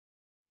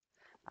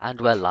And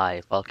we're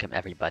live. Welcome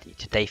everybody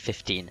to day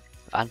 15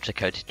 of Amateur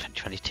Code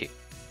 2022.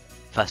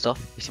 First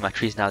off, you see my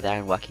tree's now there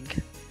and working.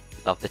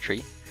 Love the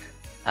tree.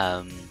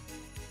 And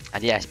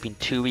yeah, it's been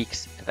 2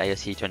 weeks of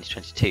AoC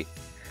 2022,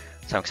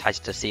 so I'm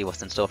excited to see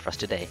what's in store for us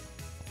today.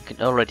 You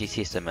can already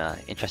see some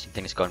interesting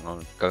things going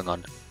on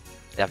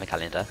the advent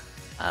calendar.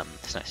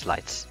 There's no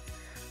slides,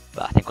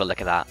 but I think we'll look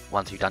at that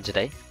once we've done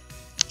today.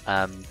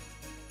 So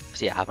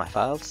yeah, I have my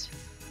files.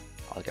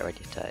 I'll get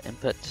ready to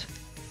input.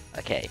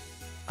 Okay,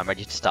 I'm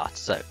ready to start,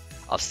 so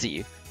I'll see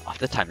you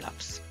after the time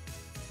lapse.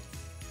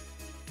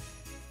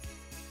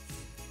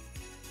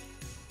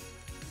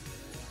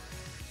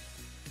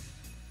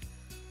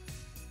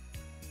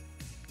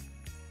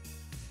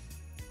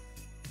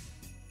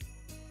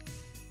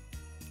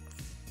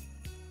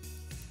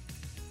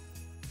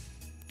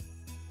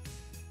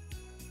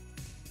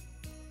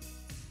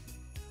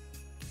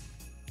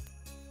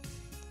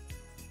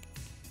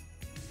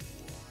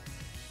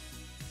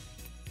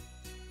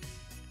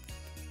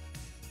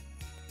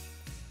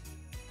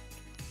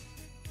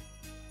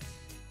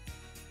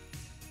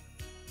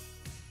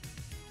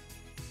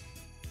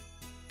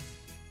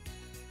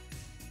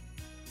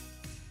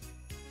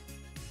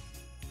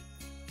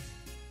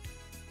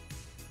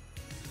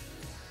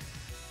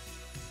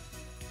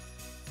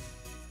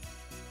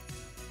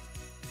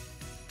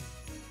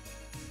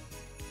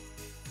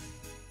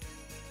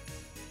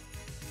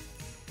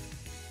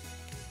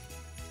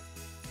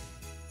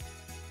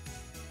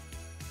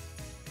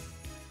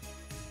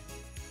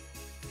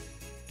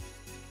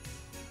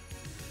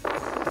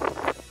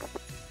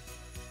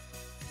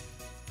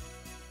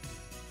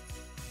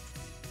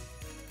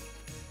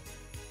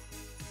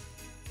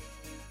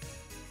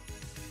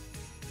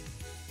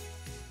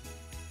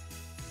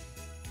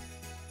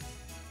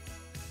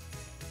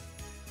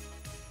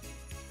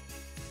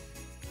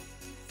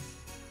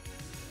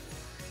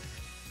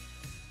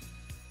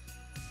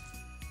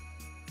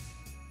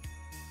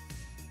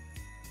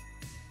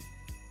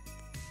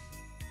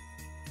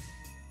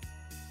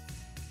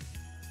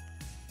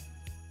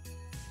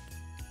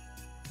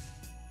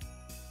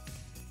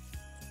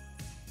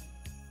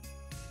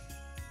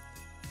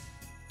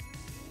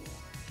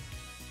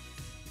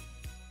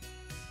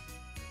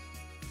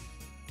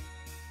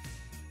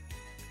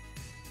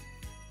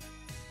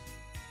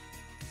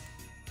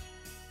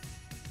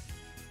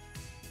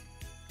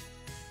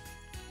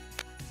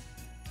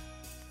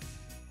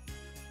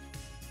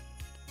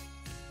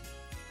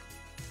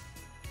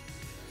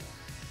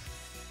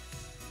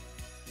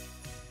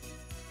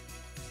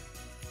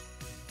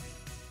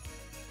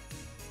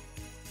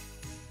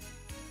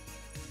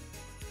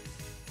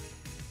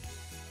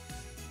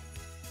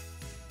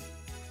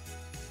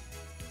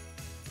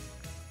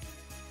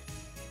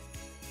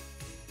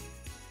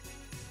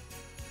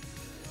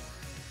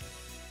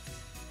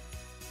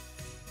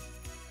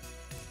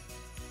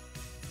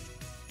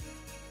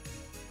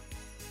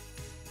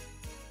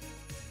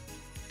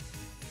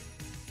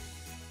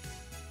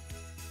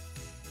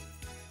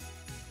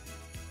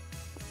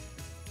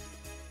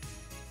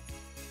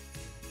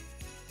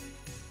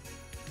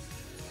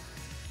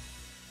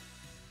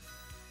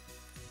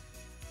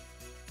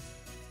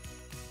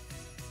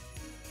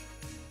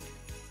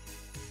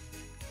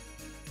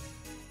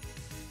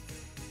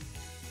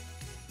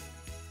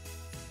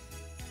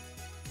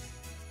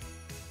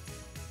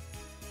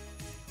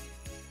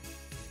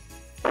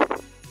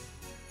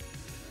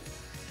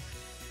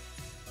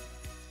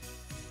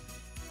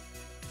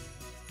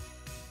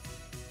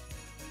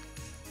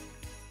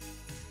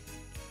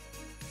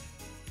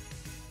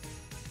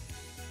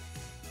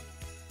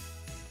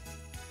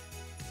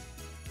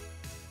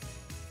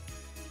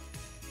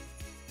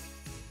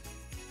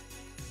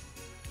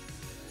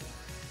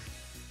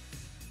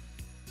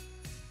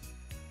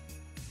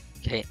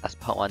 Okay, that's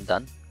part one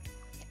done.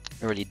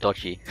 A really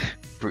dodgy,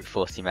 brute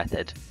forcey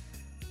method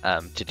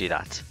to do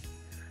that.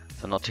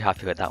 So I'm not too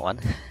happy with that one,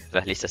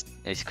 but at least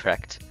it's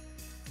correct.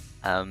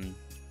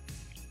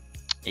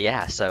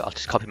 Yeah, so I'll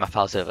just copy my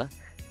files over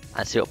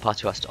and see what part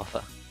 2 has to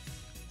offer.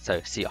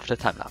 So see you after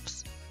the time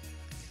lapse.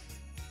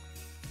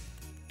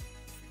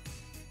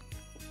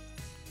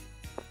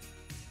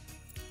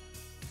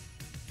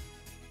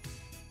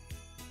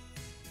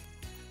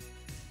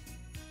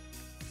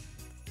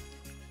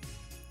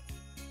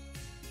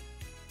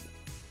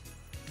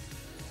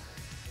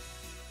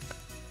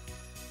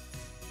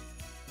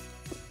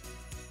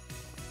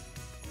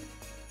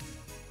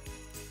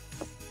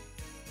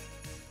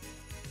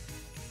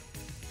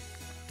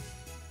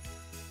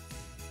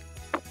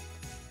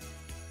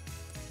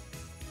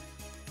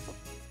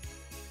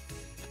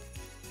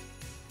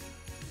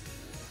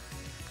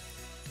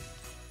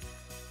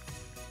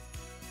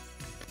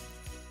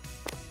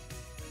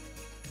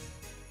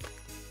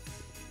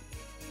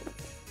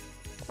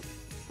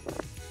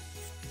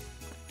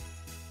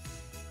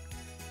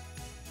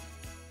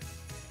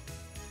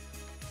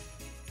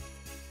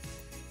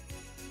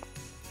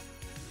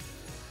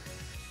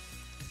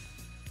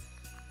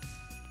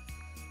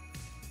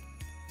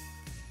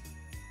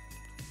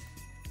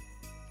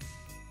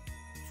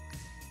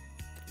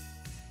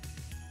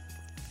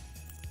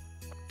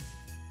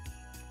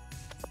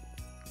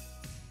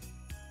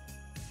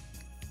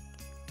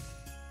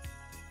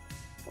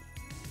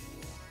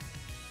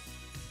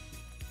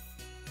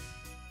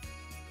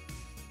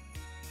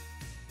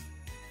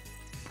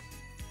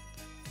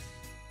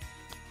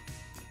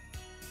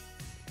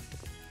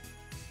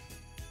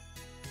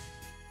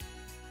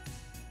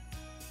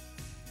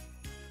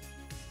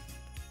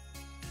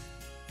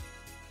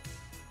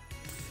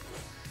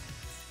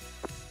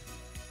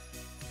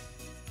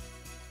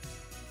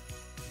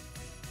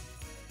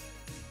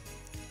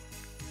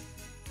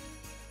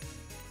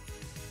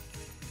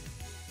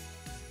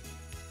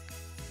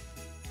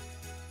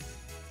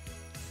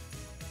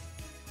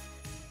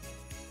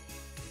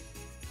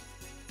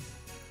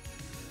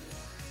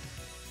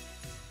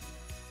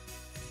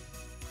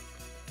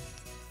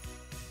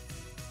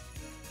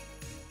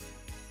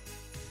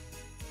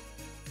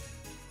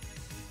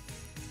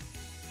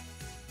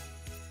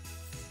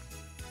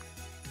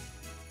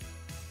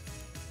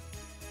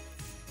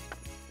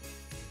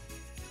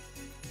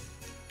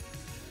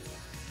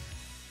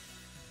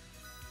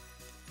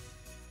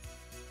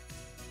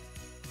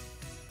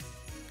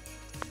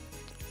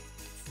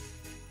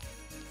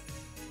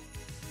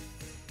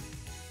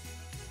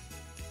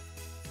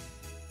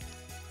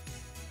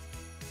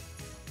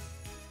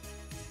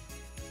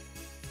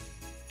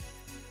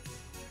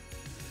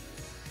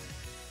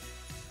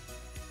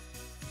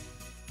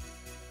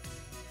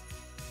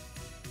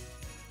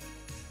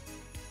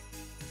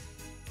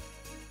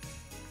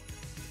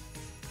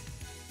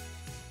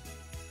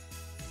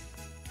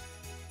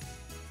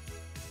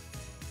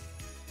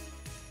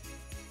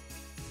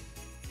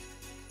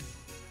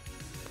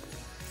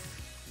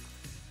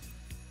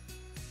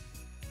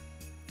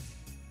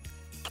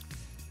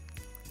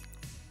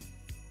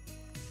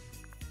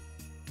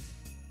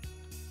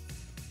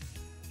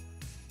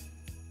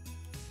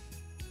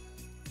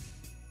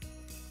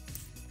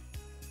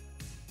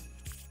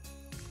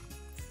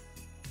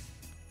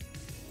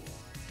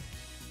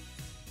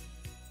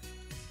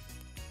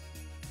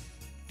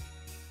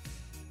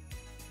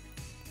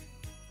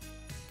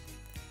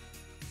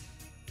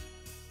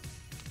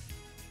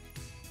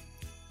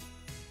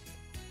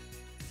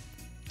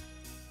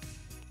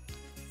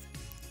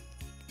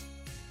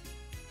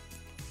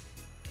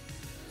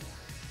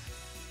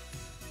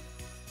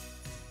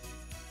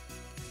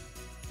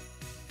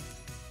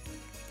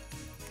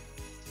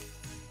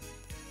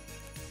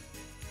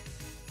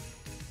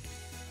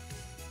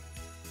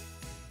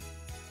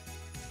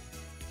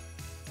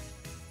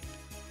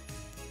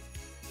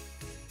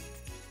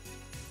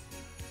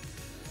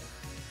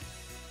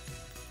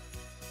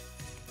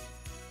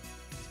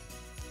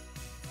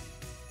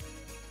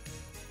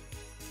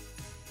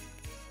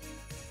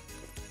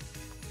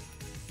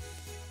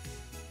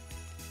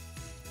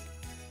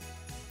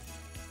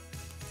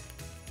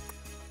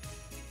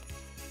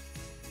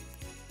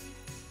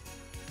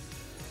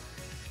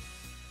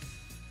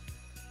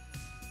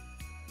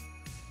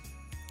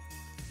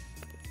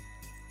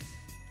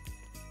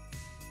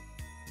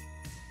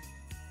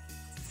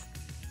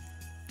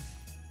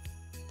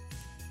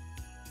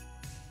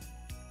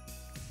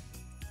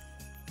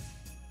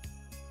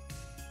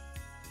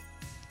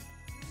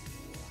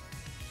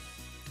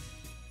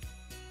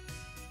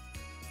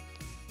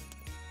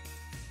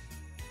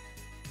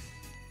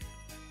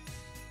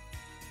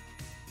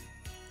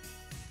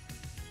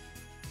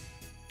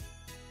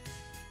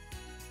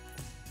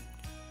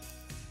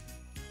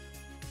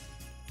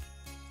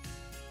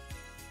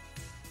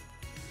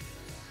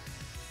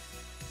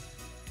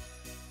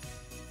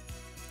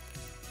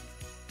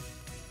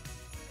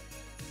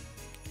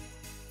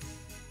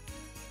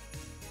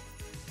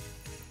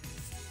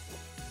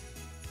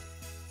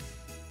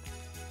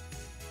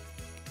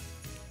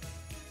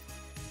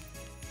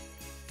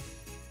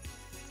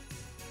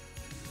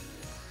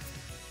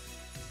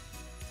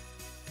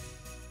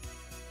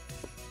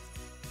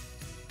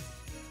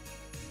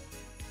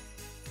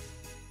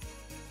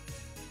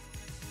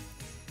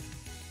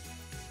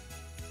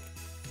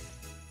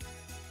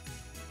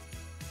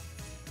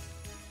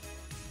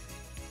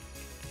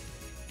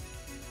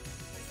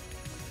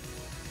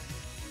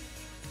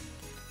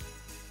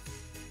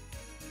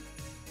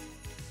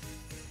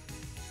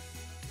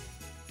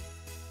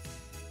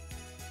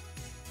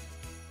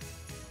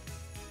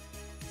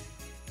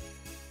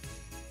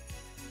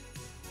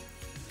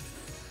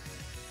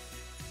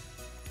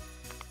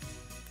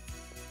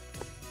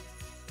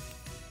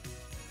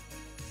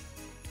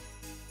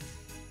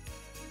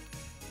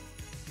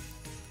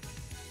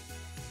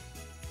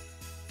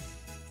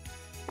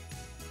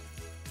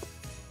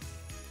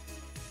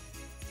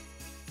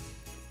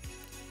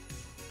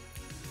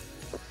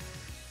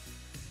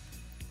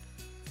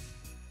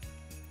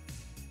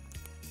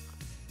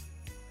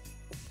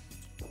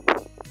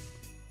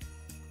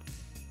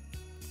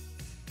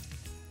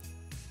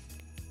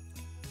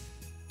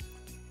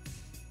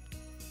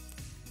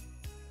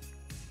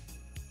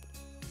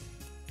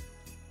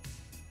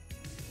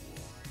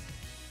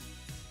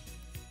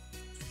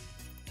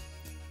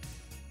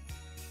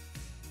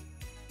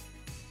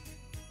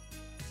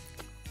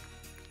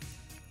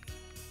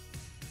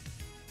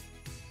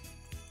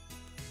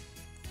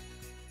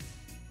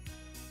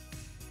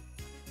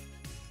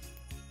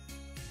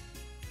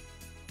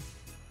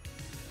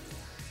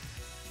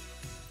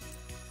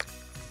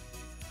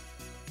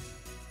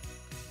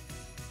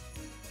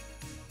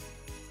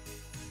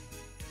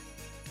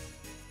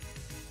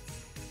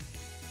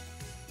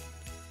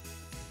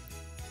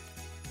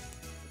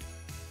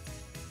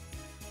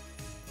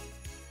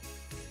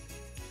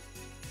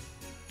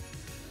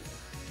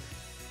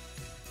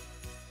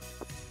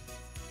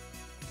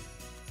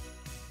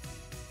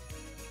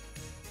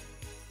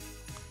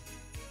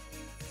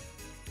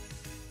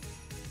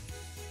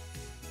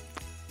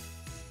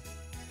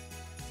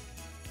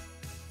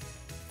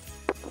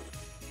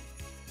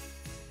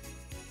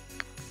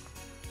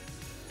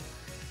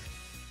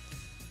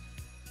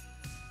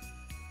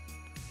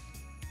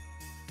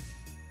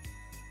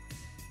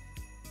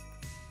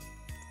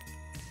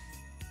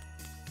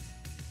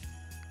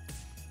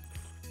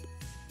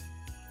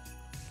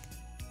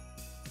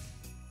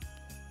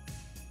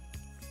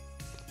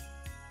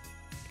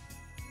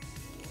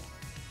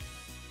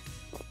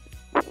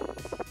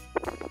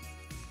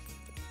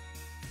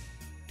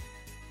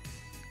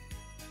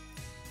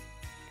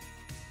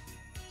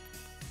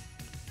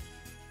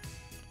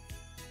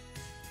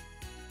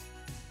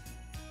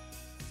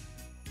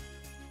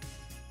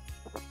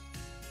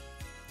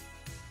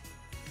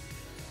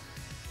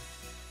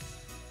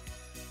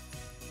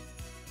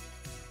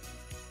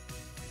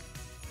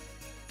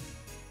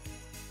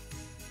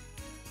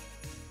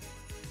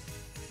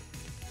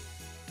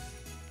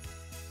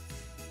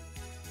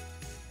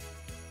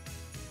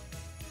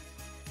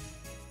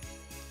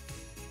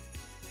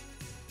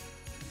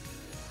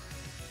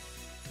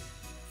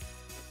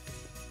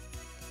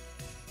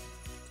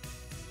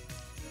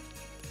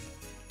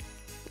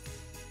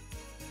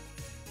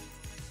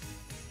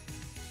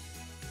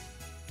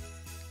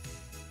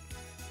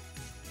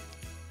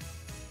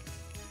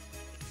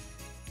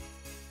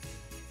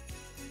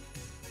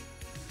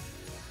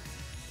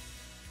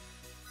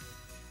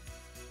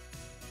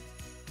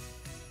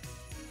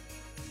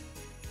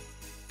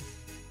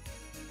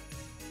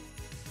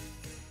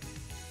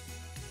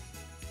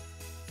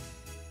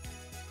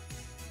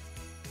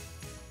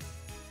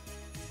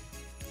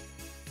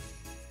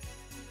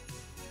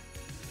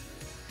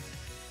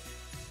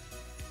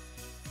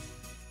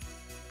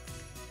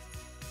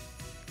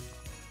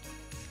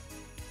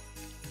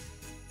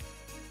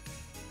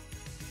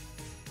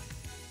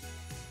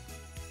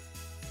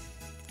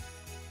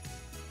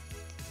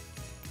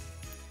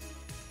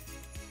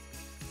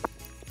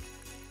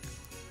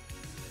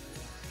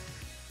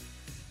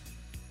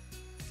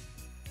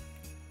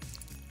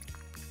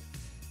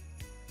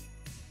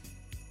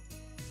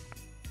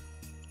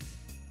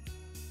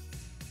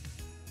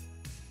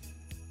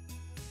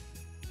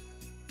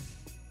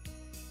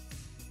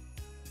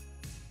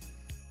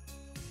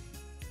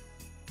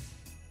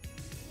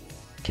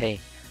 Okay,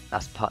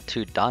 that's part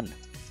 2 done.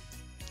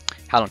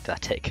 How long did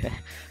that take?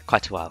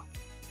 Quite a while.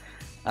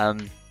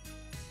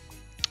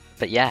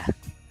 But yeah,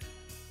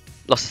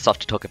 lots of stuff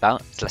to talk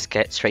about, so let's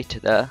get straight to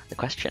the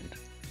question.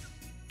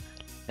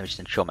 Let me just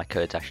ensure my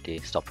code's actually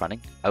stopped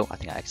running. Oh, I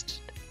think I exited.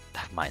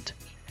 Never mind.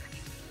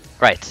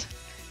 Right,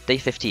 day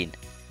 15,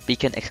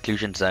 beacon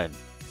exclusion zone.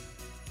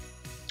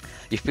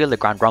 You feel the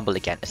ground rumble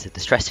again as the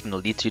distress signal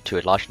leads you to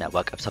a large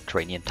network of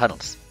subterranean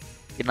tunnels.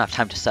 You don't have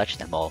time to search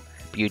them all,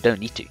 but you don't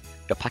need to.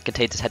 Your pack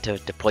contains a set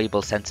of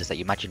deployable sensors that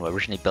you imagine were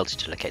originally built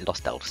to locate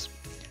lost elves.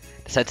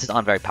 The sensors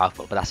aren't very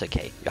powerful, but that's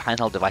okay. Your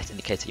handheld device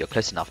indicates that you're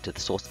close enough to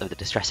the source of the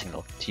distress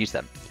signal to use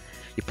them.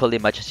 You pull the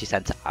emergency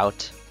sensor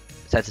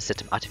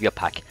system out of your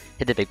pack,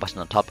 hit the big button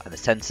on top, and the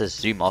sensors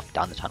zoom off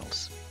down the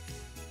tunnels.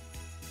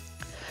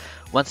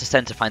 Once the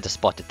sensor finds a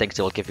spot it thinks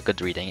it will give a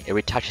good reading, it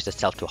reattaches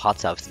itself to a hard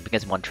surface and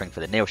begins monitoring for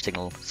the nearest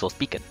signal source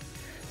beacon.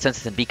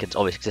 Sensors and beacons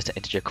always exist at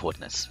integer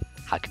coordinates.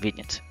 How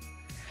convenient.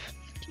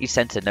 Each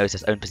sensor knows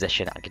its own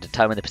position and can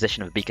determine the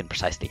position of a beacon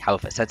precisely.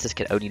 However, sensors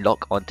can only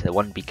lock onto the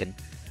one beacon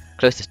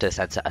closest to the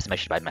sensor as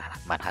measured by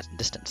Manhattan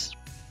distance.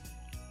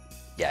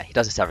 Yeah, he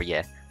does this every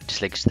year.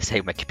 Just links to the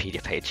same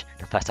Wikipedia page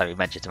the first time he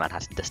mentions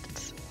Manhattan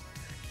distance.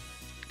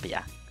 But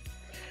yeah,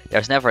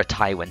 there's never a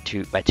tie where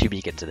two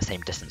beacons are the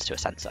same distance to a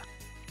sensor.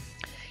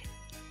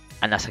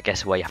 And that's, I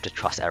guess, where you have to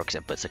trust Eric's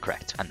inputs are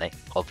correct, and they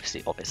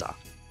obviously always are.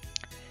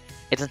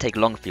 It doesn't take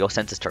long for your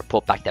sensors to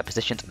report back their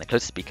positions on the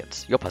closest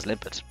beacons, your puzzle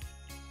input.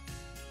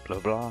 Blah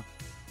blah.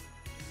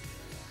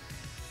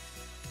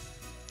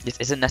 This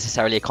isn't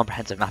necessarily a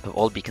comprehensive map of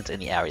all beacons in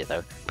the area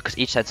though, because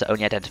each sensor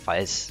only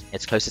identifies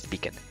its closest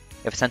beacon.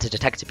 If a sensor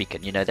detects a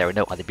beacon, you know there are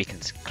no other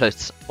beacons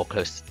close,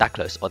 that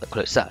close, or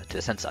closer to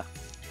the sensor.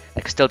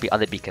 There could still be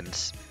other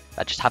beacons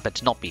that just happen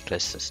to not be the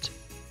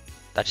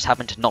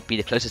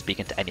closest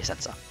beacon to any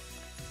sensor.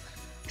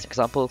 As an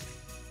example,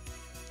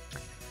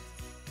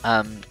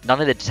 none of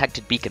the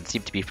detected beacons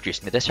seem to be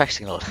producing the distress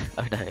signal.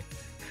 Oh no.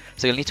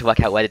 So you'll need to work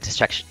out where the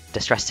distress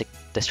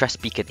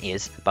beacon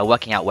is by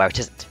working out where it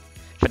isn't.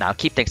 For now,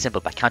 keep things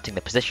simple by counting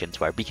the positions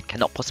where a beacon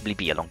cannot possibly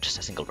be along just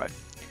a single row.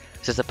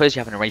 So suppose you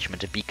have an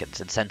arrangement of beacons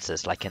and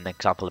sensors like in the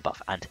example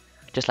above, and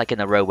just like in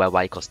the row where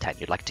y equals 10,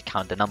 you'd like to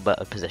count the number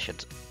of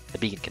positions the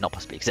beacon cannot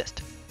possibly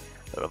exist.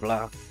 Blah blah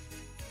blah.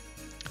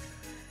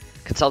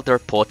 Consult the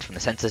report from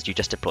the sensors you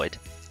just deployed.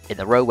 In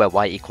the row where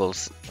y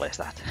equals, what is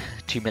that,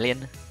 2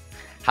 million?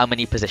 How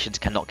many positions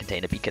cannot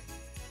contain a beacon?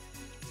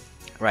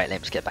 Right, let me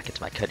just get back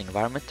into my coding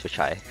environment, which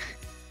I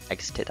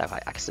exited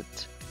by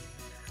accident.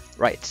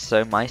 Right,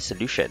 so my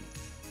solution.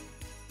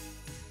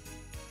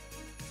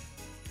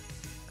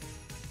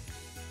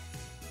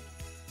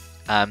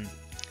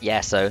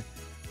 Yeah, so,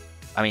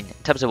 I mean, in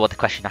terms of what the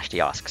question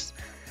actually asks,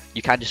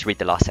 you can just read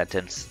the last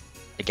sentence.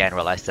 Again,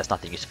 realize there's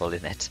nothing useful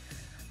in it.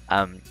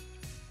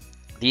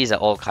 These are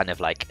all kind of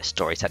like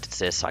story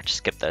sentences, so I just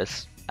skip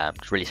those,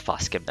 just really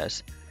fast skim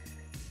those.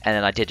 And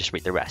then I did just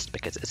read the rest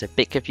because it's a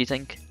bit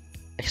confusing.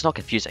 It's not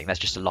confusing, there's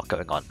just a lot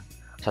going on.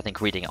 So I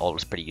think reading it all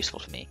was pretty useful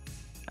for me.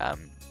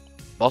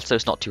 Also,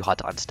 it's not too hard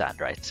to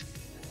understand, right?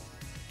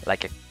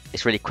 Like,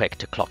 it's really quick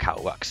to clock how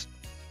it works.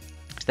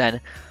 So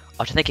then,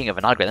 after thinking of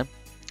an algorithm,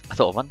 I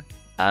thought of one.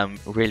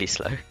 Really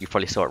slow, you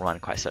probably saw it run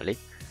quite slowly.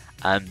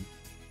 But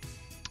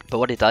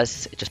what it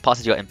does, it just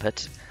passes your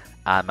input,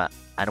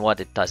 and what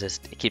it does is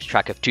it keeps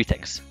track of two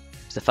things.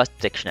 So the first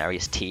dictionary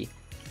is T,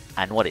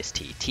 and what is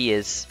T? T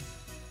is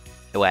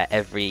where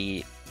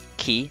every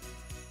key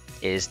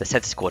is the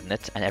sensor's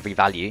coordinate and every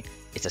value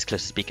is its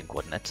closest beacon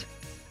coordinate,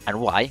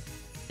 and Y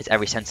is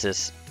every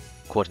sensor's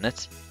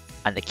coordinate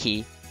and the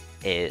key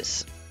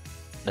is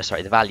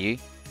the value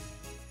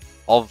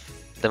of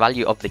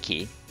the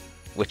key,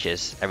 which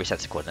is every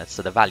sensor coordinate.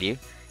 So the value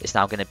is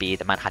now going to be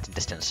the Manhattan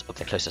distance of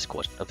the closest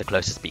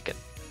beacon.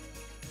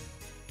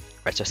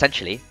 Right, so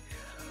essentially,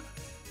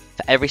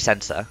 for every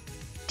sensor,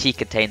 T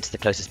contains the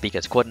closest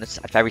beacon's coordinates,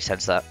 and for every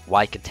sensor,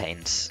 Y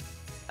contains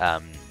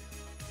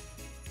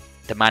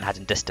the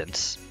Manhattan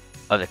distance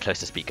of the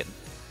closest beacon.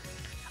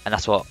 And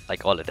that's what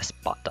like all of this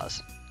part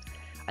does.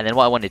 And then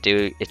what I want to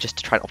do is just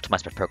to try and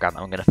optimize my program.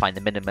 I'm going to find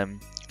the minimum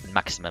and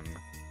maximum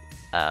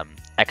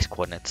x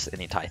coordinates in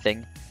the entire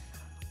thing.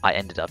 I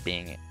ended up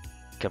being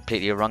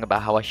completely wrong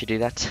about how I should do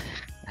that.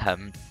 So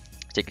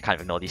you can kind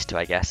of ignore these two,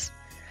 I guess.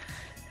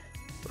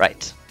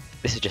 Right,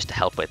 this is just to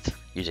help with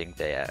using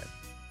the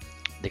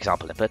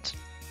example input.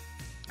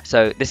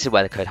 So this is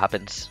where the code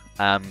happens.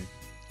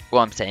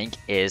 What I'm saying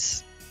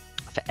is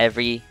for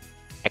every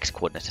x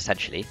coordinate,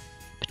 essentially,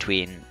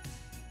 between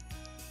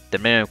the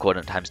minimum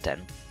coordinate times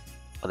 10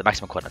 or the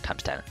maximum coordinate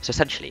times 10. So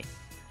essentially,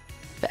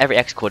 for every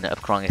x coordinate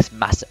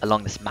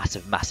along this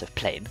massive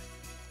plane,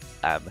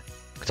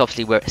 because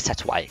obviously we're at a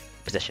set y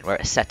position, we're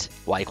at a set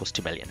y equals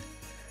 2 million,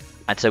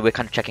 and so we're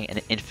kind of checking an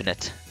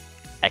infinite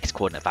x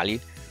coordinate value.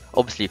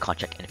 Obviously you can't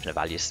check infinite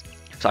values,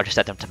 so I just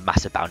set them to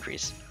massive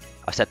boundaries.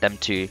 I've set them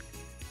to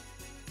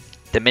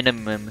the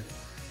minimum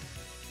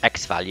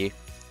x value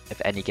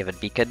of any given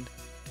beacon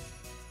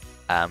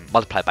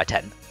multiplied by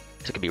 10,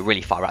 so it can be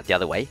really far out the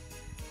other way,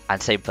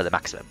 and same for the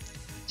maximum.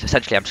 So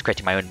essentially I'm just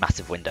creating my own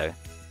massive window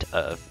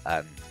of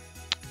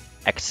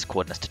X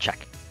coordinates to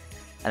check.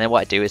 And then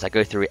what I do is I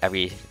go through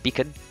every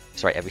beacon,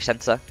 sorry, every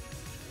sensor.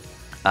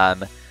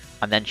 I'm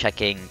then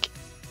checking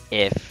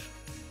if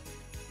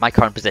my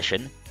current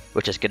position,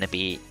 which is going to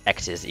be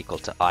X is equal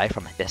to I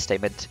from this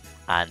statement,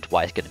 and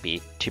Y is going to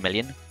be 2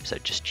 million, so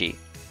just G.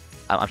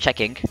 I'm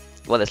checking,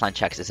 what this line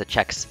checks is it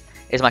checks,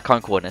 is my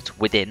current coordinate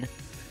within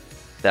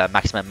the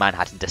maximum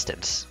Manhattan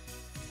distance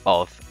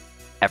of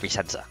every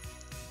sensor?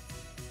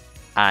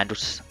 And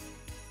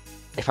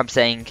if I'm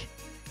saying,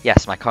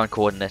 yes, my current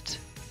coordinate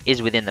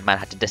is within the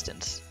Manhattan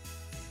distance,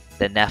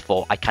 then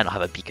therefore I cannot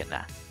have a beacon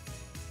there.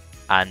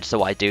 And so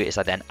what I do is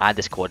I then add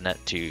this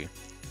coordinate to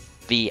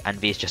V, and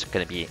V is just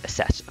going to be a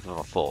set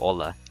for all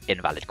the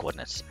invalid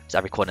coordinates. So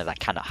every coordinate that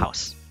cannot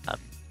house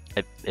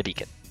a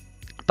beacon.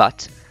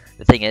 But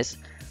the thing is,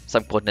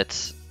 some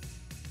coordinates,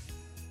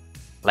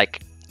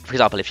 like for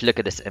example, if you look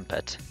at this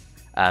input,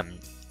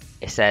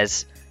 it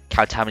says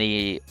count how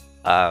many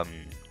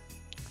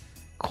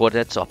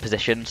coordinates or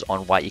positions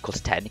on Y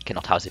equals 10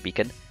 cannot house a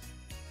beacon.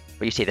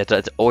 But you see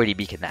there's already a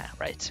beacon there,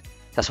 right?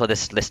 That's what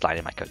this list line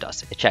in my code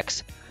does. It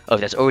checks, oh, if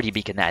there's already a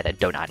beacon there, then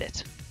don't add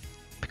it.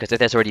 Because if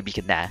there's already a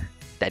beacon there,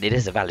 then it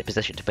is a valid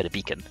position to put a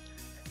beacon.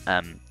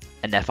 And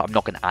therefore I'm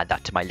not going to add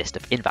that to my list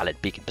of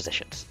invalid beacon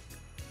positions.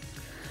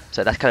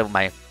 So that's kind of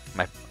my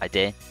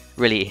idea.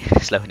 Really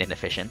slow and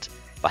inefficient,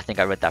 but I think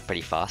I read that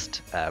pretty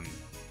fast. And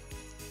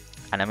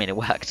I mean, it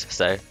worked.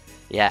 So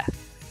yeah,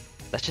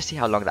 let's just see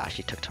how long that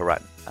actually took to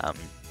run.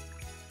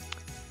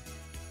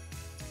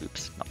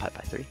 Oops, not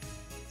pi3.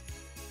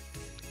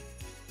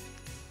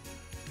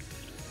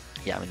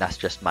 Yeah, I mean, that's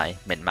just my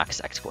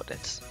min-max X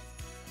coordinates.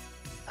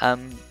 Yeah,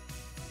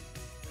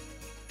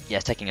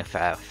 it's taking a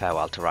fair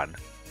while to run,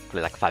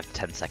 probably like 5 to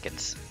 10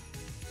 seconds.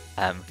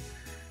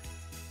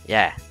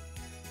 Yeah,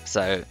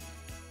 so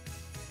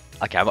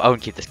okay, I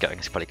won't keep this going,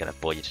 it's probably going to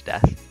bore you to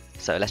death.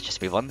 So let's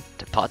just move on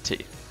to part 2.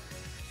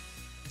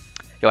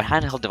 Your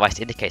handheld device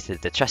indicates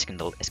that the distress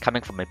signal is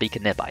coming from a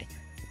beacon nearby.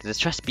 The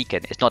distress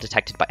beacon is not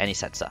detected by any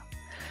sensor,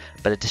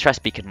 but the distress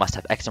beacon must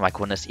have X and Y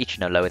coordinates each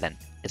no lower than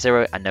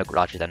 0 and no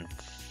larger than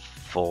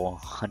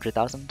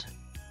 400,000?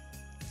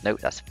 No,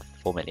 that's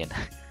 4 million.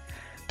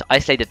 To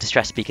isolate the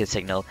distress beacon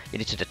signal, you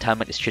need to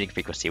determine its tuning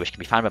frequency, which can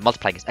be found by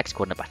multiplying its X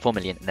coordinate by 4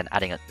 million and then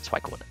adding its Y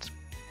coordinates.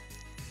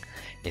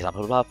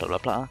 Example, blah blah blah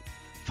blah.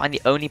 Find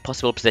the only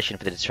possible position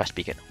for the distress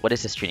beacon. What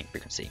is this tuning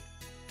frequency?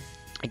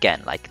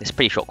 Again, like, this is a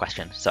pretty short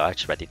question, so I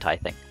just read the entire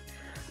thing.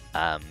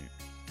 And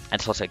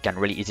it's also, again,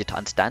 really easy to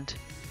understand.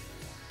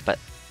 But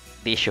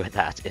the issue with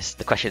that is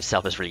the question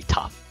itself is really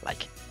tough.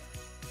 Like,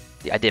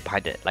 the idea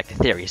behind it, like the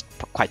theory, is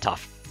quite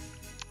tough.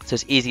 So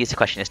as easy as the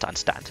question is to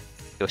understand,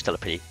 it was still a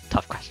pretty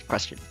tough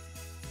question.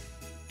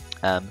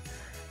 So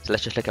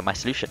let's just look at my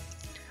solution.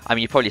 I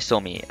mean, you probably saw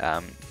me,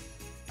 I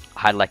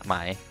had like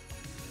my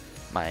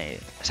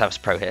Surface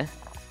Pro here,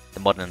 the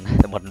modern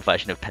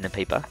version of pen and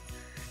paper.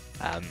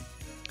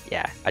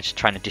 Yeah, I just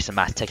trying to do some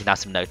math, taking down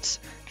some notes,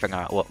 figuring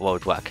out what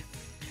would work.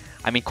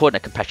 I mean,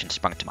 coordinate compression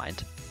sprung to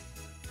mind.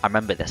 I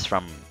remember this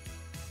from,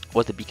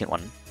 what was the beacon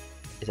one?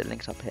 Is it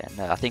linked up here?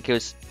 No, I think it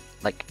was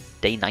like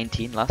day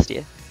 19 last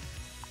year.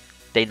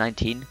 Day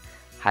 19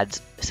 had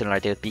a similar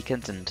idea with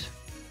beacons and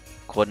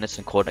coordinates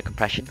and coordinate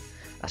compression.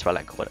 That's why I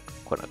like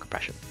coordinate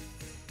compression.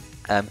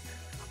 I'm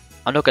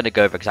not going to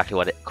go over exactly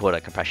what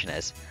coordinate compression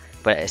is,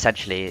 but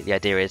essentially the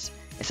idea is,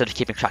 instead of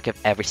keeping track of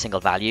every single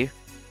value,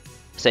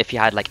 so if you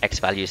had like X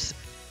values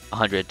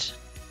 100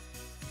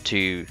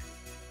 to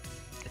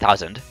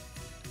 1000,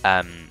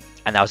 and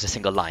that was a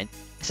single line,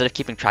 instead of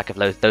keeping track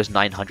of those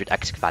 900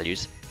 X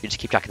values, you just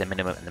keep track of the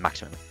minimum and the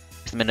maximum.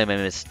 Because the minimum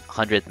is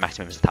 100, the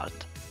maximum is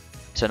 1000.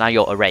 So now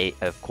your array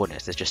of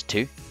coordinates is just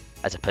 2,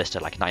 as opposed to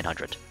like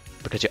 900,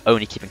 because you're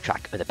only keeping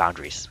track of the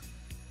boundaries,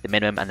 the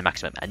minimum and the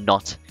maximum, and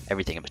not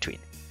everything in between.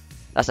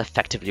 That's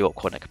effectively what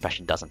coordinate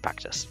compression does in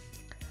practice.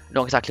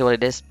 Not exactly what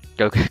it is,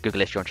 go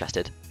Google if you're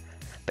interested.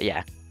 But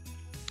yeah,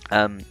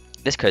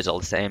 this code's all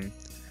the same.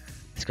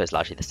 This code's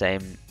largely the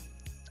same.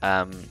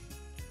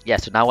 Yeah,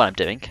 so now what I'm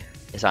doing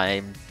is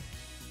I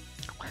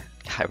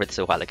read this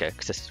a while ago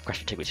because this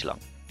question took me too long,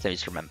 so I need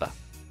to remember.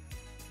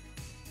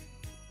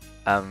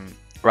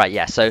 Right,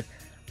 yeah, so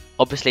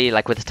obviously,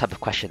 like with this type of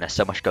question, there's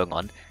so much going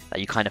on that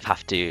you kind of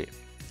have to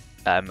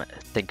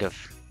think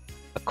of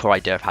a core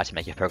idea of how to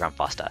make your program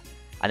faster.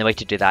 And the way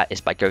to do that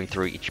is by going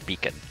through each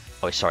beacon,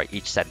 or sorry,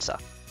 each sensor.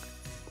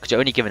 Because you're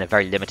only given a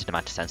very limited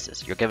amount of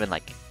sensors. You're given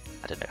like,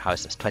 I don't know, how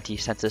is this, 20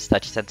 sensors,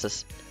 30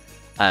 sensors?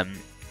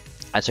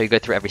 And so you go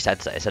through every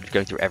sensor instead of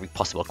going through every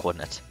possible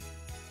coordinate.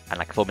 And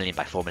like 4 million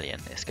by 4 million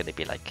is going to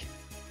be like,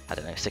 I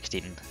don't know,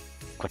 16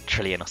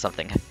 quadrillion or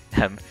something.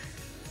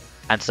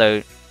 And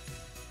so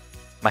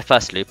my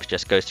first loop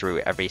just goes through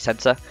every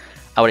sensor.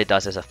 And what it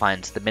does is it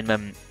finds the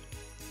minimum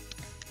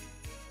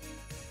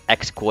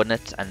X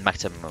coordinate and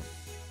maximum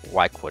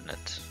Y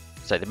coordinate.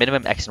 So the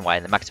minimum X and Y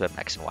and the maximum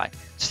X and Y.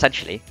 So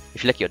essentially,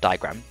 if you look at your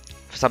diagram,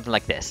 for something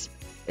like this,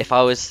 if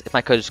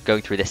my code was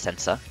going through this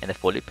sensor in the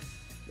for loop,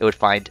 it would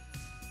find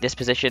this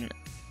position,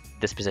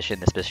 this position,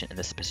 this position, and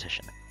this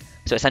position.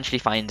 So it essentially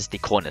finds the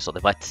corners or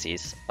the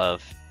vertices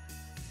of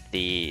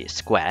the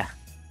square,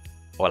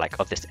 or like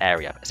of this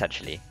area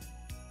essentially,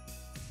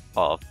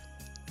 of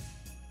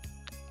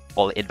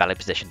all the invalid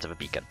positions of a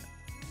beacon.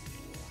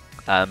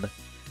 And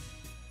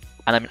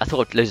I mean, I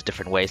thought of loads of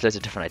different ways, loads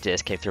of different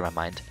ideas came through my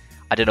mind.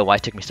 I don't know why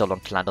it took me so long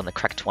to land on the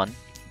correct one,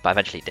 but I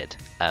eventually did.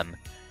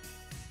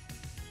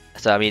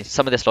 So I mean,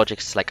 some of this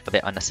logic's like a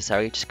bit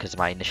unnecessary just because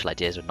my initial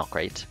ideas were not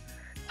great.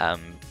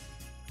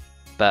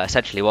 But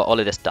essentially what all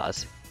of this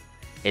does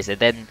is it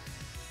then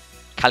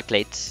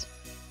calculates,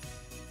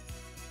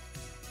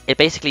 it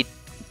basically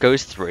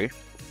goes through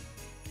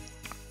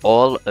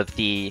all of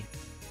the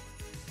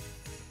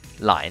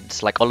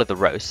lines, like all of the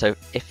rows. So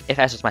if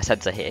S was my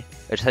sensor here,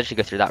 it would essentially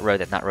go through that row,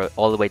 then that row,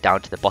 all the way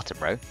down to the bottom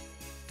row.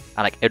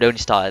 And like it would only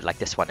start at like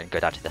this one and go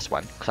down to this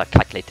one, because I've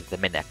calculated the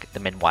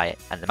min y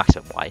and the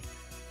maximum y.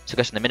 So it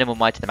goes from the minimum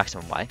y to the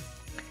maximum y.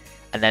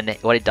 And then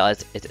what it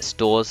does is it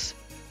stores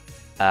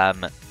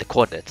the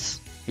coordinates.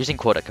 Using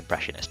coordinate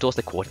compression, it stores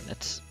the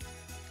coordinates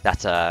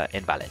that are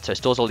invalid. So it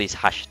stores all these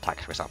hash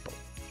tags, for example.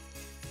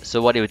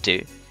 So what it would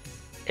do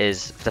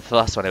is, for the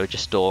first one, it would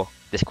just store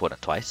this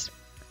coordinate twice,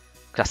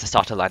 because that's the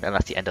start of the line and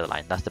that's the end of the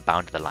line, that's the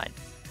bound of the line.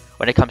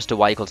 When it comes to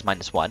y equals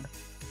 -1,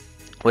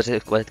 what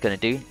it's going to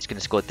do, it's going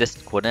to score this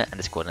coordinate and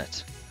this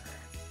coordinate.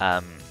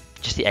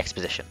 Just the x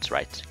positions,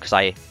 right? Because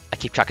I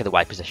keep track of the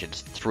y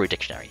positions through a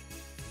dictionary.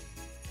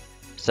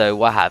 So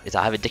what I have is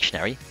I have a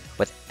dictionary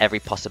with every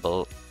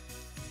possible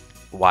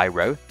y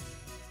row.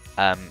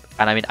 And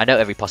I mean, I know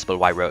every possible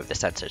y row of the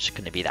sensor, it's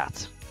going to be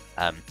that.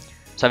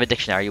 So I have a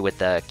dictionary with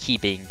the key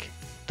being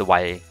the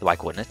y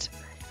coordinate,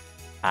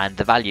 and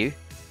the value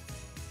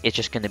is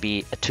just going to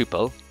be a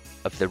tuple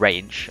of the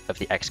range of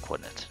the x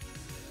coordinate.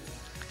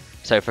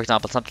 So for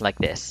example, something like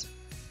this,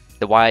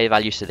 the y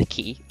values to the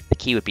key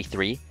would be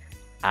 3,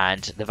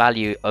 and the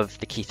value of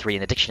the key 3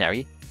 in the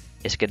dictionary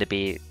is going to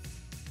be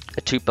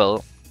a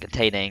tuple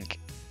containing,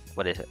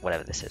 what is it,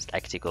 whatever this is,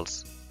 x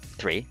equals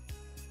 3,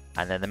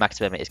 and then the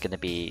maximum is going to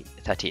be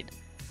 13.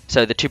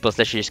 So the tuple is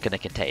literally just going to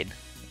contain,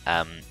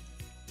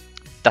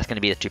 that's going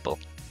to be the tuple,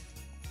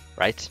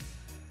 right?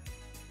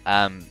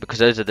 Because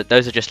those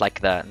are just like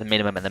the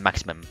minimum and the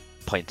maximum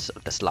points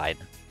of this line.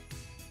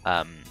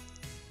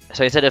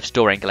 So instead of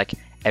storing like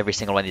every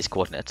single one of these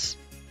coordinates,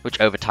 which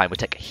over time would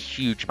take a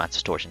huge amount of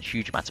storage and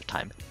huge amounts of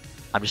time,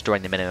 I'm just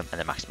storing the minimum and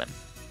the maximum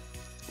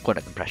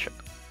coordinate compression.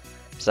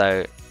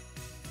 So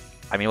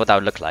I mean, what that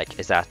would look like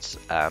is that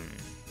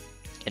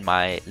in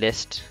my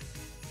list,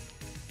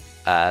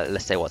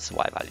 let's say what's the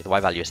y value? The y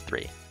value is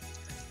 3.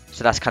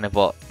 So that's kind of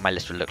what my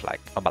list would look like,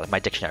 or my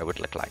dictionary would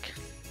look like.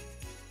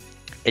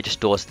 It just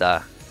stores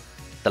the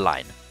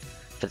line.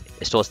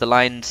 It stores the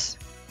line's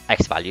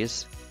x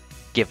values,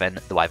 given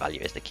the y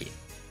value is the key.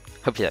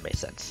 Hopefully that makes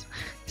sense.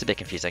 It's a bit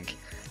confusing.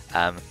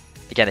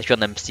 Again, if you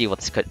want to see what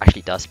this code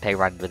actually does, play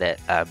around with it,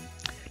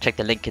 check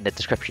the link in the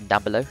description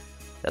down below.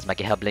 That's my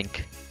GitHub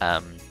link,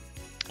 and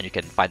you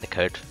can find the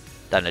code,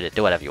 download it,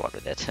 do whatever you want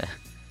with it.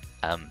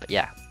 But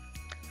yeah.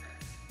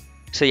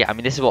 So yeah, I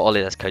mean, this is what all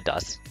of this code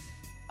does.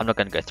 I'm not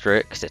going to go through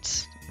it because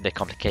it's a bit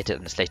complicated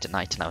and it's late at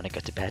night and I want to go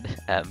to bed.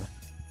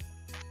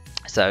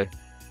 So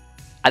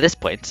at this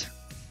point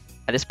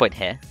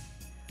here,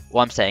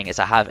 what I'm saying is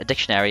I have a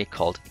dictionary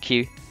called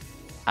Q,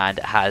 and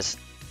it has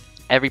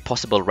every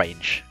possible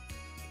range.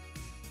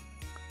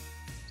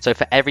 So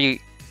for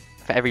every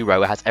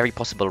row, it has every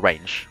possible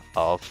range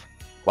of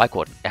y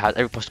coordinates. It has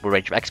every possible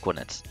range of x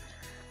coordinates.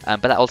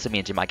 But that also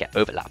means you might get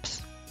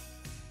overlaps.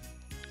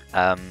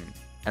 And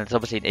it's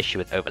obviously an issue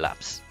with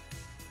overlaps,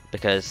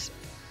 because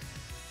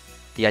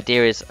the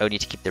idea is only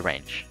to keep the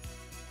range.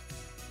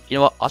 You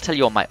know what? I'll tell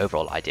you what my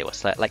overall idea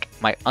was. Like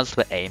my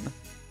ultimate aim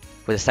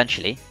was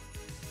essentially,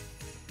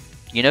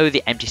 you know,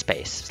 the empty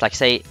space. It's like,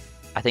 say,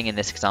 I think in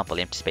this example,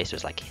 the empty space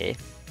was like here.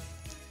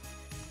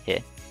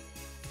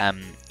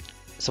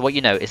 So what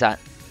you know is that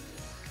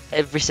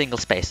every single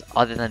space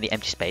other than the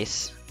empty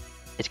space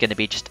is going to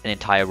be just an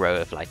entire row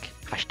of like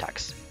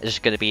hashtags. It's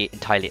just going to be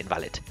entirely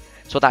invalid.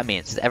 So what that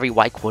means is every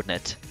y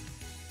coordinate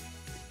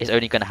is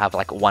only going to have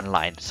like one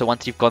line. So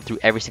once you've gone through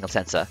every single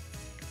sensor,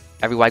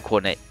 every y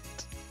coordinate,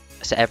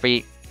 so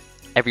every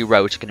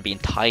row is going to be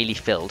entirely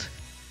filled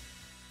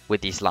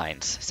with these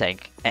lines saying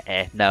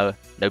no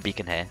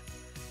beacon here,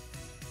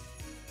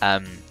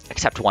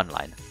 except one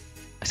line,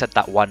 except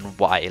that one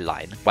y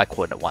line, y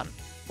coordinate one,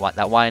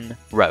 that one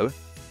row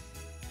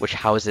which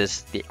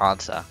houses the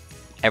answer.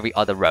 Every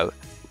other row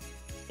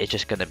is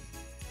just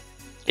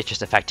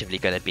effectively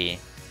going to be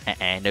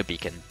no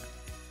beacon.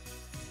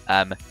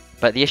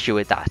 But the issue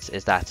with that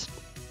is that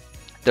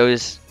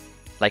those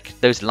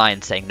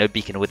lines saying no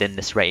beacon within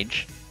this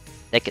range,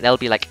 they'll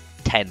be like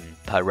 10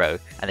 per row,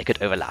 and they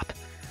could overlap.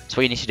 So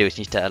what you need to do is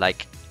you need to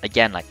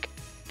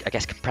I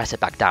guess compress it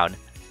back down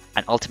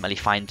and ultimately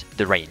find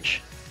the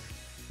range.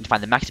 You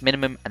find the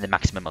minimum and the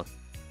maximum of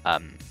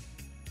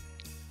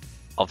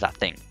that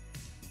thing.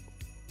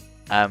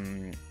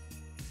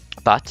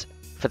 But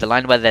for the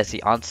line where there's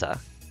the answer,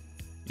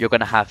 you're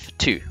going to have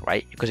two,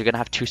 right? Because you're going to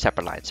have two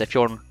separate lines. So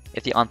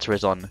if the answer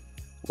is on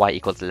y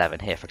equals 11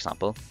 here, for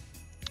example,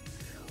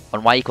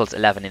 on y equals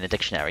 11 in the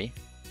dictionary,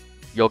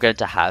 you're going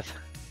to have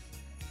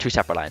two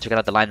separate lines. You're going to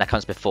have the line that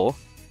comes before,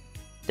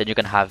 then you're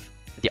going to have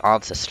the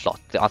answer slot,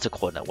 the answer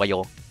coordinate,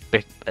 where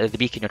the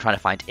beacon you're trying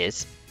to find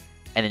is,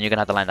 and then you're going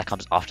to have the line that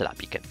comes after that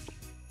beacon.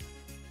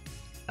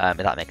 If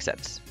that makes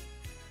sense.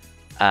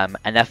 And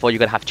therefore you're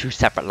going to have two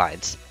separate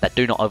lines that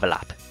do not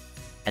overlap,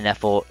 and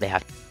therefore they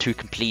have two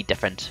complete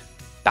different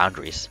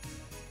boundaries.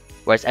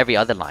 Whereas every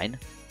other line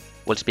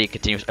will just be a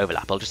continuous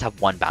overlap. It'll just have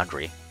one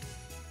boundary.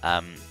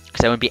 Because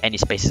there won't be any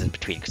spaces in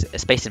between, because a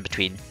space in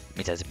between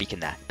means there's a beacon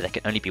there, but there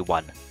can only be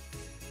one.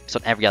 So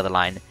on every other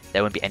line,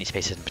 there won't be any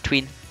spaces in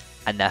between,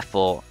 and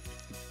therefore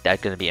there's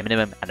going to be a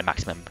minimum and a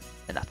maximum,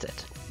 and that's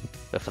it.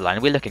 But for the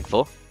line we're looking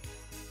for,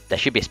 there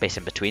should be a space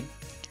in between,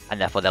 and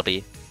therefore there'll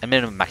be a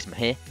minimum and maximum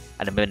here,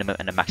 and a minimum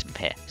and a maximum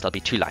here. So there'll be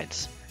two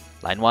lines.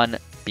 Line 1,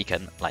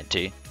 beacon, line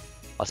 2.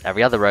 Whilst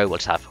every other row will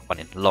just have one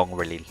long,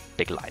 really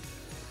big line.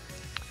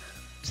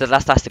 So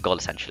that's the goal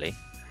essentially,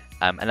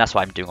 and that's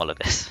why I'm doing all of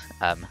this.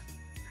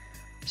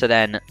 So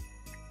then,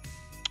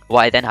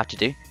 what I then have to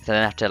do is I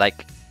then have to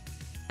like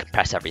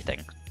compress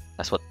everything.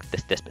 That's what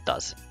this bit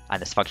does,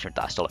 and this function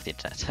that I stole off the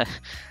internet,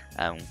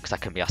 because I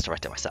couldn't be asked to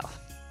write it myself.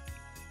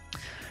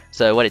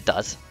 So what it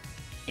does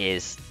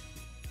is,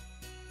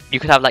 you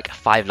could have like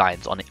 5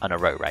 lines on a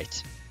row,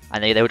 right?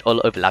 And they would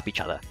all overlap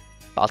each other.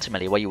 But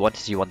ultimately, what you want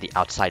is you want the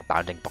outside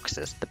bounding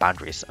boxes, the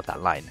boundaries of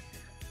that line.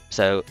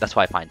 So that's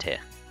what I find here.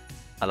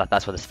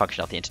 That's what this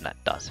function of the internet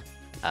does.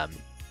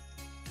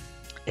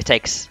 It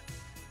takes,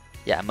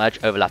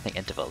 merge overlapping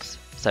intervals.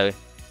 So,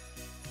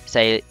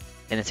 say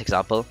in this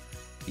example,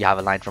 you have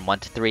a line from 1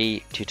 to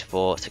 3, 2 to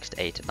 4, 6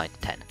 to 8, and 9 to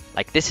 10.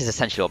 Like this is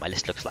essentially what my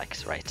list looks like,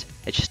 right?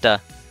 It's just a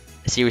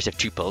series of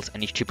tuples,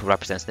 and each tuple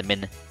represents the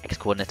min x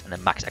coordinate and the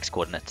max x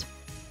coordinate.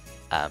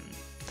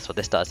 That's what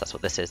this does, that's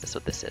what this is, that's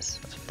what this is,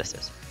 that's what this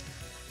is.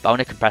 But I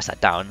want to compress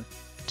that down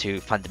to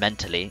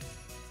fundamentally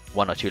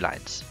 1 or 2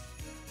 lines.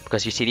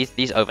 Because you see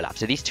these overlap,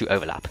 so these two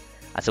overlap.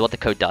 And so what the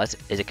code does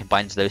is it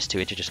combines those two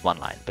into just one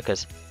line,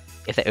 because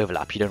if they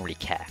overlap, you don't really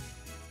care.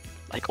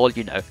 Like all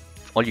you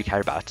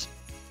care about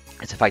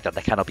is the fact that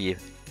there cannot be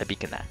a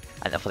beacon there,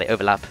 and therefore they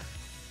overlap,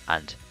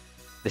 and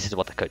this is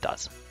what the code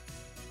does.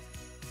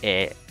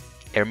 It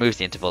removes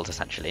the intervals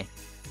essentially,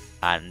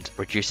 and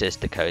reduces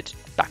the code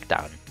back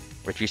down,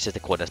 reduces the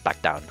coordinates back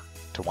down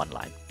to one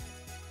line.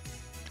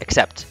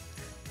 Except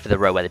for the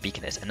row where the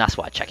beacon is, and that's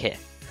what I check here.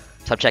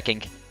 So I'm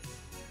checking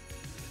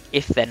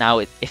if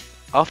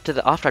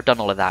after I've done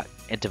all of that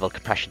interval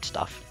compression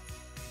stuff,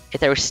 if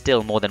there is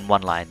still more than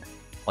one line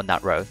on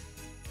that row,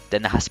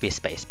 then there has to be a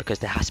space, because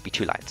there has to be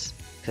 2 lines.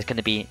 So it's going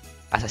to be,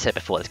 as I said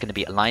before, there's going to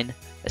be a line,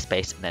 a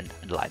space, and then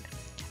a line.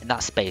 And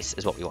that space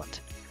is what we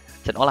want.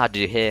 So then all I have to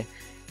do here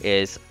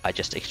is I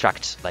just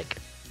extract like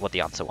what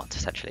the answer wants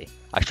essentially.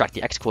 I extract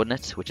the x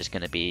coordinate, which is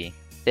going to be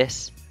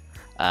this,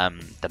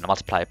 then I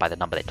multiply it by the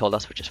number they told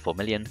us, which is 4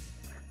 million,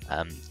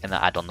 and then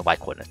add on the y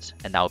coordinate,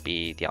 and that would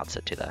be the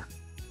answer to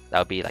that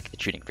would be like the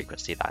tuning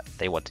frequency that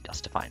they wanted us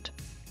to find.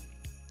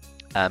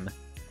 And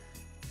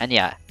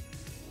yeah,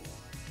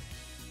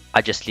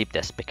 I just leave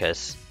this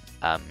because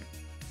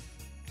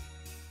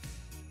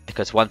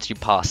once you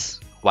pass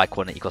y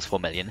coordinate equals 4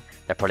 million,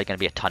 there are probably going to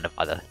be a ton of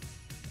other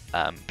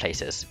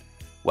places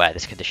where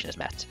this condition is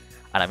met.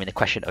 And I mean, the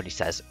question only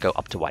says go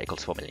up to y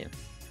equals 4 million.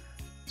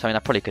 So I mean, I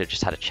probably could have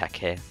just had a check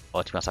here,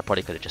 or to be honest, I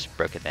probably could have just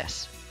broken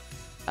this.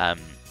 But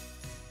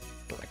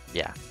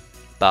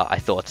I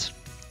thought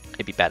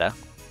it'd be better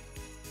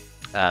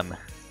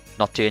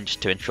not to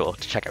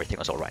check everything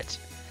was all right. So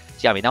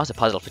yeah, I mean, that was a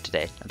puzzle for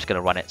today. I'm just going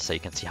to run it so you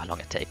can see how long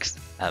it takes.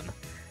 That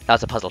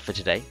was a puzzle for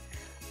today.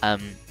 I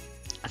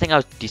think I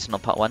was decent on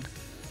part 1.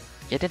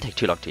 Yeah, it didn't take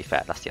too long, to be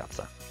fair. That's the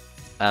answer.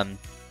 And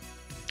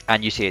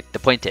you see, the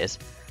point is,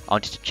 I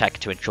wanted to check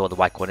to ensure the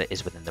y coordinate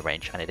is within the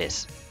range, and it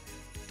is.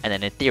 And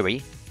then in theory,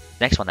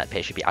 the next one that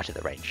appears should be out of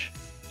the range,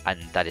 and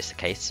that is the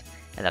case.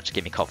 And that should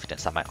give me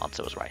confidence that my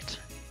answer was right.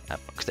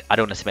 Because I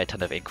don't want to submit a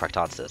ton of incorrect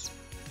answers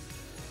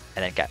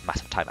and then get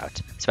massive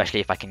timeout, especially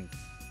if I can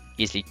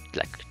easily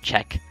like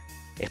check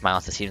if my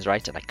answer seems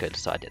right, and I could,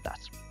 so I did that.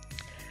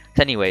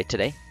 So anyway,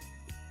 today,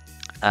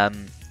 I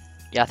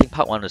think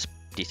part 1 was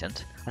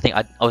decent. I think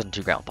I wasn't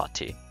too great on part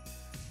 2.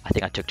 I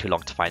think I took too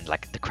long to find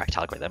like the correct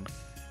algorithm,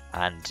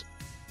 and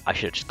I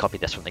should have just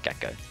copied this from the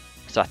get-go.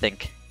 So I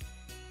think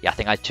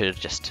I should have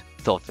just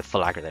thought of the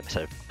full algorithm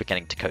instead of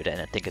beginning to code it and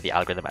then think of the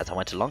algorithm as I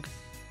went along.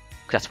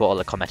 Because that's what all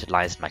the commented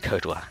lines in my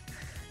code were.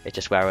 It's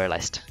just where I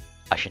realized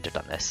I shouldn't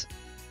have done this,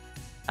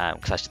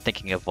 because I was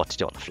thinking of what to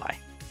do on the fly.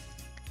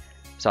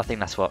 So I think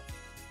that's what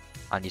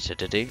I needed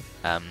to do.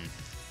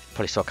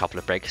 Probably saw a couple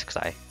of breaks because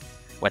I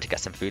went to get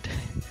some food.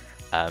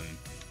 And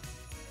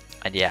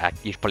yeah,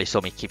 you probably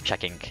saw me keep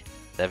checking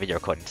the video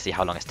recording to see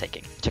how long it's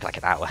taking. It took like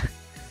an hour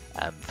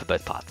for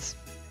both parts.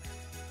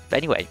 But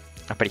anyway,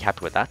 I'm pretty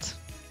happy with that.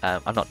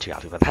 I'm not too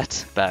happy with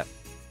that, but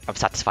I'm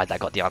satisfied that I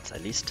got the answer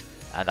at least,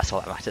 and that's all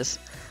that matters.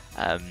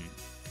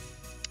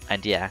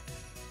 And yeah,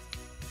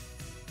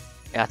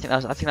 I think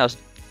that was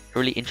a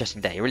really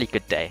interesting day, a really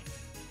good day,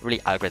 really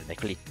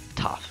algorithmic, really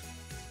tough.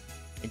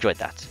 Enjoyed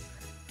that.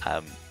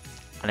 And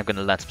I'm going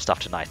to learn some stuff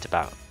tonight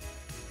about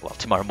well,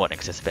 tomorrow morning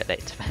because it's a bit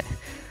late.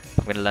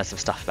 I'm going to learn some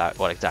stuff about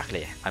what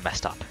exactly I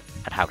messed up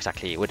and how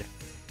exactly it would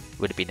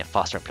have been a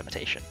faster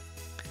implementation,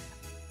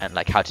 and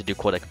like how to do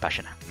quarter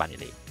compression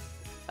manually.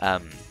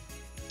 But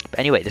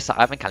anyway, this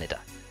advent calendar.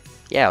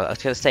 Yeah, I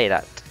was going to say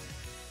that.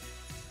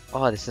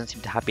 Oh, this doesn't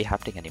seem to be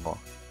happening anymore.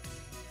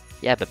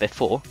 Yeah, but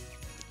before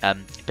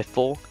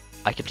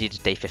I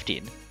completed day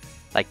 15,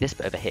 like this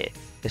bit over here,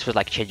 this was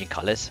like changing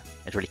colors.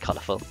 It's really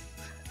colorful.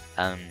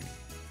 I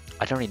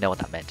don't really know what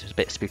that meant. It was a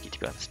bit spooky, to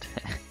be honest.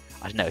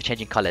 I don't know,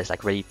 changing colors,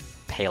 like really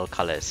pale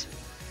colors.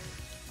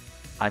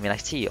 I mean, I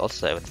see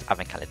also in this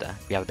advent calendar,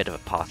 we have a bit of a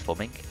path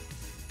forming.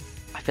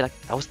 I feel like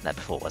I wasn't there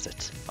before, was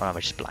it? Or am I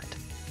just blind?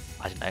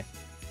 I don't know.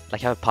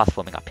 Like, you have a path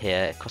forming up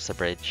here, across the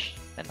bridge,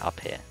 and up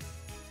here.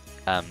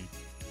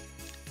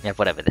 You have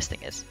whatever this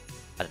thing is.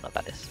 I don't know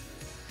what that is.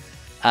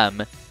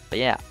 But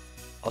yeah,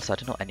 also I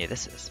don't know what any of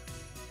this is.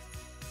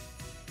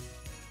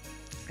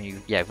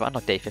 Yeah, we've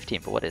unlocked day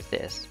 15, but what is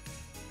this?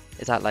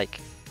 Is that like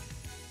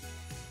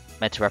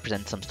meant to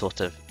represent some sort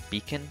of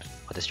beacon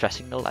or distress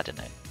signal? I don't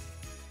know.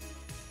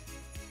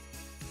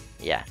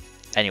 Yeah.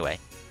 Anyway,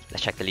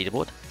 let's check the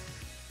leaderboard.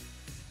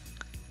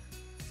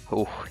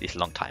 Oh, these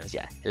long times,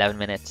 yeah. 11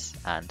 minutes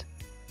and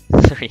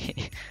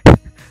 3. Oh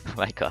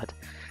my god,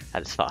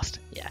 that is fast.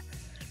 Yeah.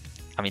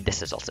 I mean,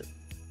 this is also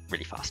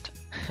really fast.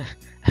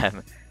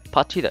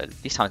 Part 2 though,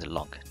 these times are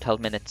long. 12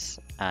 minutes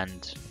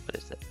and, what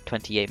is it,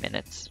 28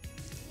 minutes,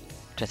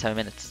 27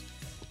 minutes.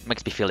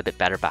 Makes me feel a bit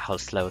better about how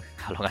long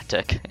I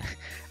took.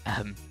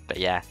 But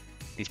yeah,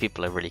 these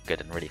people are really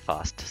good and really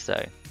fast,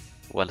 so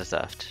well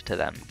deserved to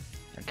them.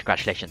 And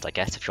congratulations, I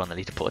guess, if you're on the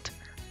leaderboard.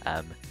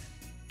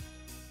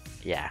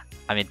 Yeah,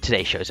 I mean,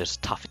 today shows it was a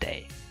tough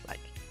day.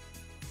 Like,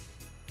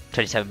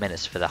 27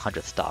 minutes for the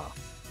 100th star.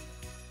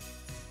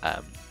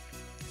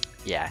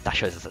 Yeah, that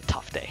shows us a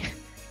tough day.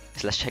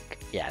 So let's check,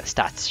 yeah, the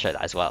stats show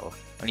that as well.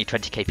 Only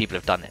 20k people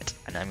have done it,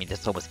 and I mean,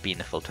 it's almost been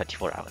a full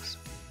 24 hours.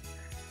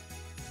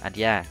 And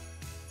yeah,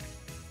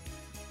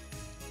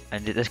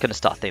 and it's going to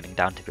start thinning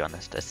down, to be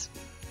honest, as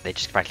they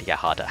just frankly get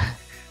harder.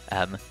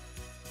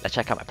 Let's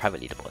check out my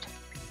private leaderboard.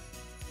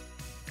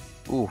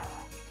 Ooh,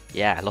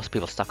 yeah, lots of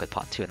people stuck with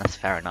part 2, and that's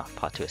fair enough.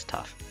 Part 2 is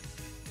tough.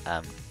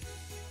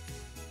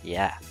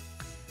 Yeah,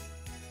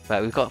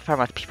 but we've got a fair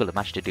amount of people that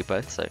managed to do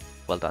both, so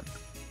well done.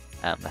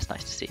 That's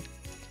nice to see.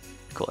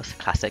 Of course,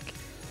 classic.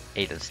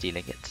 Aiden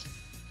stealing it.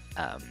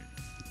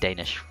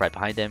 Danish right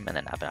behind him, and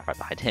then Abhinav right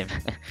behind him.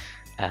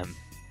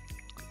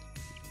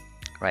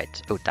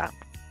 Right. Oh damn.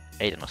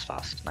 Aiden was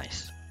fast.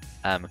 Nice.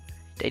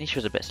 Danish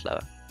was a bit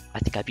slower. I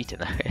think I beat him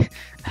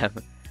though.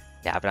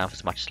 Yeah, Abhinav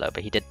was much slower,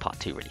 but he did part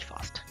 2 really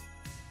fast.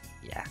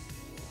 Yeah.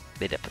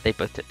 They did. But they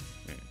both did.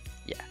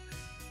 Yeah.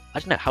 I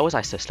don't know. How was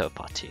I so slow at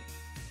part 2?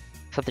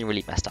 Something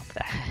really messed up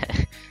there.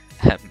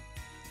 At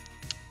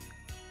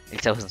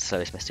least I wasn't slow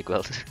as Mystic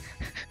World.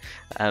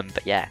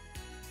 But yeah,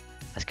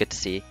 that's good to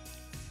see.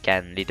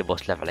 Again,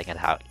 leaderboard leveling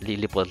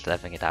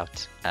it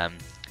out.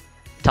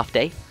 Tough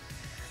day,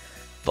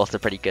 but also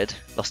pretty good.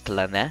 Lots to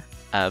learn there.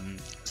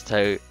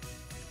 So,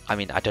 I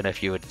mean, I don't know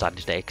if you would have done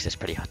today because it's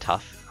pretty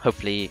tough.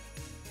 Hopefully,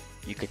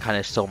 you can kind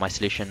of saw my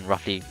solution,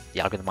 roughly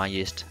the algorithm I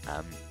used.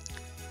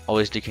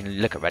 Always you can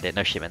look at Reddit,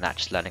 no shame in that,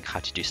 just learning how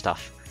to do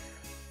stuff.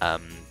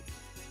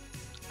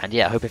 And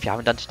yeah, I hope if you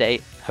haven't done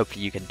today,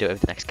 hopefully you can do it over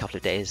the next couple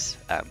of days,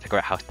 figure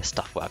out how the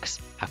stuff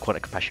works, how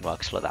quantum compression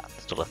works, all of that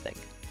sort of thing.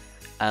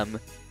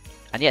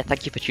 And yeah,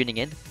 thank you for tuning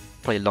in.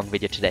 Probably a long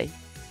video today.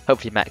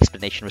 Hopefully my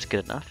explanation was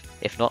good enough.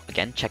 If not,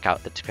 again, check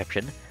out the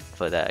description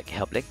for the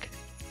help link.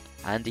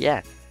 And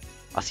yeah,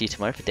 I'll see you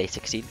tomorrow for day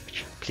 16,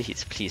 which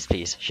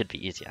please should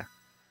be easier.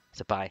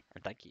 So bye,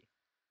 and thank you.